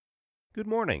Good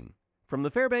morning. From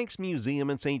the Fairbanks Museum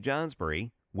in St.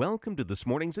 Johnsbury, welcome to this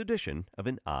morning's edition of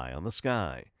An Eye on the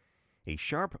Sky. A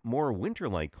sharp, more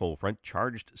winter-like cold front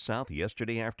charged south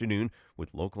yesterday afternoon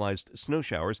with localized snow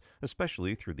showers,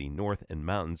 especially through the north and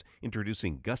mountains,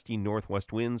 introducing gusty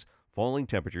northwest winds, falling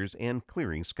temperatures, and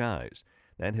clearing skies.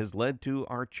 That has led to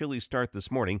our chilly start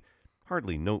this morning.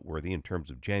 Hardly noteworthy in terms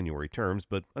of January terms,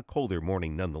 but a colder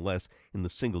morning nonetheless in the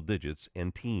single digits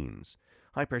and teens.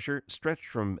 High pressure, stretched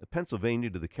from Pennsylvania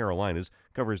to the Carolinas,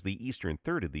 covers the eastern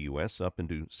third of the U.S. up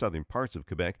into southern parts of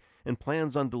Quebec and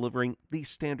plans on delivering the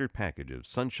standard package of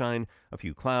sunshine, a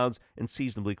few clouds, and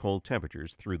seasonably cold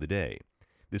temperatures through the day.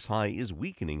 This high is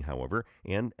weakening, however,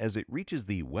 and as it reaches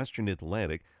the western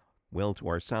Atlantic, well to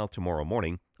our south tomorrow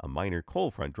morning, a minor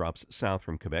cold front drops south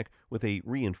from Quebec with a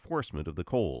reinforcement of the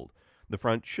cold. The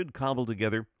front should cobble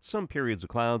together some periods of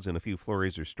clouds and a few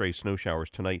flurries or stray snow showers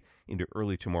tonight into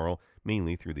early tomorrow,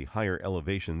 mainly through the higher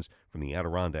elevations from the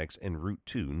Adirondacks and Route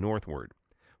 2 northward.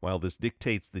 While this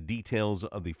dictates the details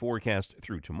of the forecast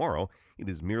through tomorrow, it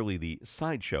is merely the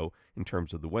sideshow in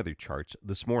terms of the weather charts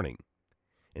this morning.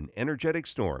 An energetic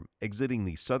storm exiting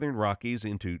the southern Rockies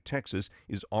into Texas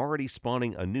is already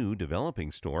spawning a new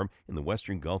developing storm in the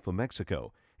western Gulf of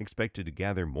Mexico, expected to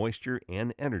gather moisture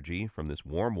and energy from this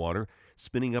warm water,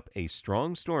 spinning up a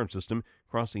strong storm system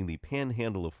crossing the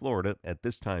panhandle of Florida at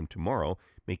this time tomorrow,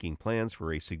 making plans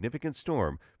for a significant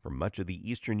storm for much of the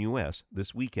eastern U.S.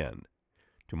 this weekend.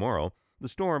 Tomorrow, the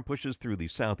storm pushes through the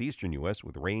southeastern U.S.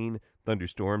 with rain,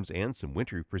 thunderstorms, and some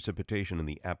wintry precipitation in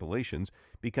the Appalachians,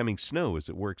 becoming snow as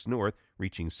it works north,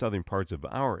 reaching southern parts of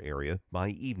our area by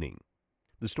evening.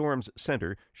 The storm's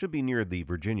center should be near the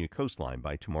Virginia coastline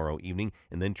by tomorrow evening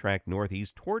and then track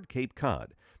northeast toward Cape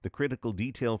Cod. The critical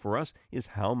detail for us is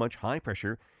how much high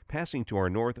pressure passing to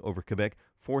our north over Quebec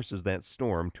forces that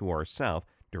storm to our south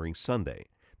during Sunday.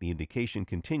 The indication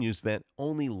continues that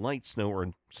only light snow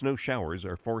or snow showers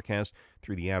are forecast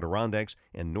through the Adirondacks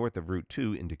and north of Route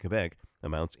 2 into Quebec,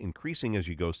 amounts increasing as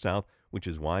you go south, which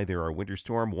is why there are winter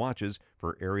storm watches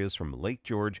for areas from Lake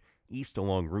George east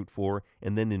along Route 4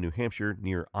 and then in New Hampshire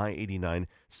near I-89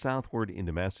 southward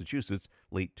into Massachusetts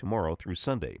late tomorrow through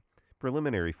Sunday.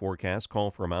 Preliminary forecasts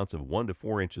call for amounts of 1 to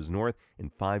 4 inches north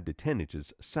and 5 to 10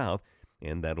 inches south,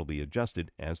 and that'll be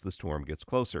adjusted as the storm gets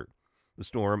closer. The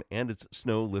storm and its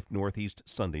snow lift northeast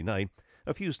Sunday night,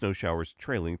 a few snow showers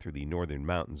trailing through the northern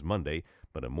mountains Monday,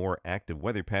 but a more active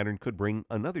weather pattern could bring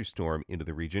another storm into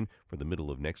the region for the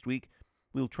middle of next week.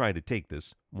 We'll try to take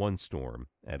this one storm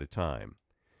at a time.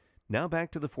 Now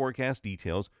back to the forecast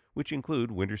details, which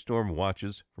include winter storm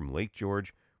watches from Lake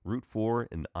George, Route 4,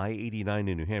 and I-89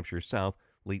 in New Hampshire south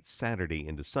late Saturday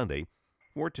into Sunday.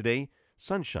 For today,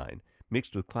 sunshine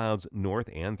mixed with clouds north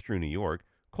and through New York,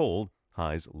 cold,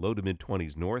 highs low to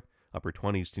mid-20s north, upper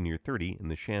 20s to near 30 in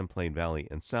the Champlain Valley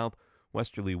and south,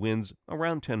 westerly winds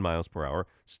around 10 miles per hour,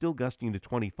 still gusting to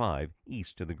 25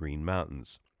 east of the Green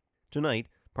Mountains. Tonight,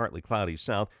 partly cloudy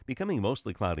south, becoming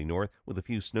mostly cloudy north with a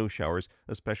few snow showers,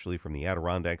 especially from the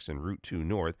Adirondacks and Route 2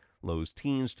 north, lows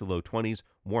teens to low 20s,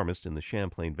 warmest in the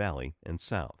Champlain Valley and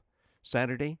south.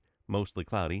 Saturday, mostly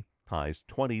cloudy, highs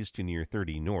 20s to near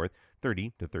 30 north,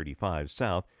 30 to 35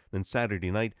 south, then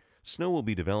Saturday night, snow will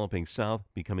be developing south,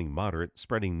 becoming moderate,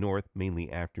 spreading north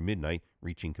mainly after midnight,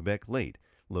 reaching Quebec late.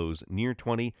 Lows near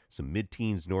 20, some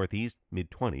mid-teens northeast,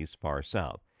 mid-20s far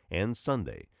south. And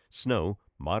Sunday, snow,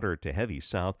 moderate to heavy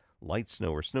south, light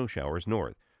snow or snow showers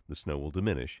north. The snow will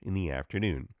diminish in the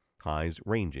afternoon. Highs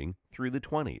ranging through the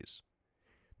 20s.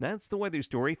 That's the weather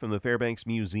story from the Fairbanks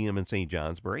Museum in St.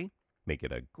 Johnsbury. Make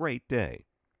it a great day.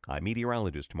 I'm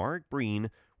meteorologist Mark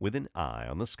Breen with an eye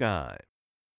on the sky.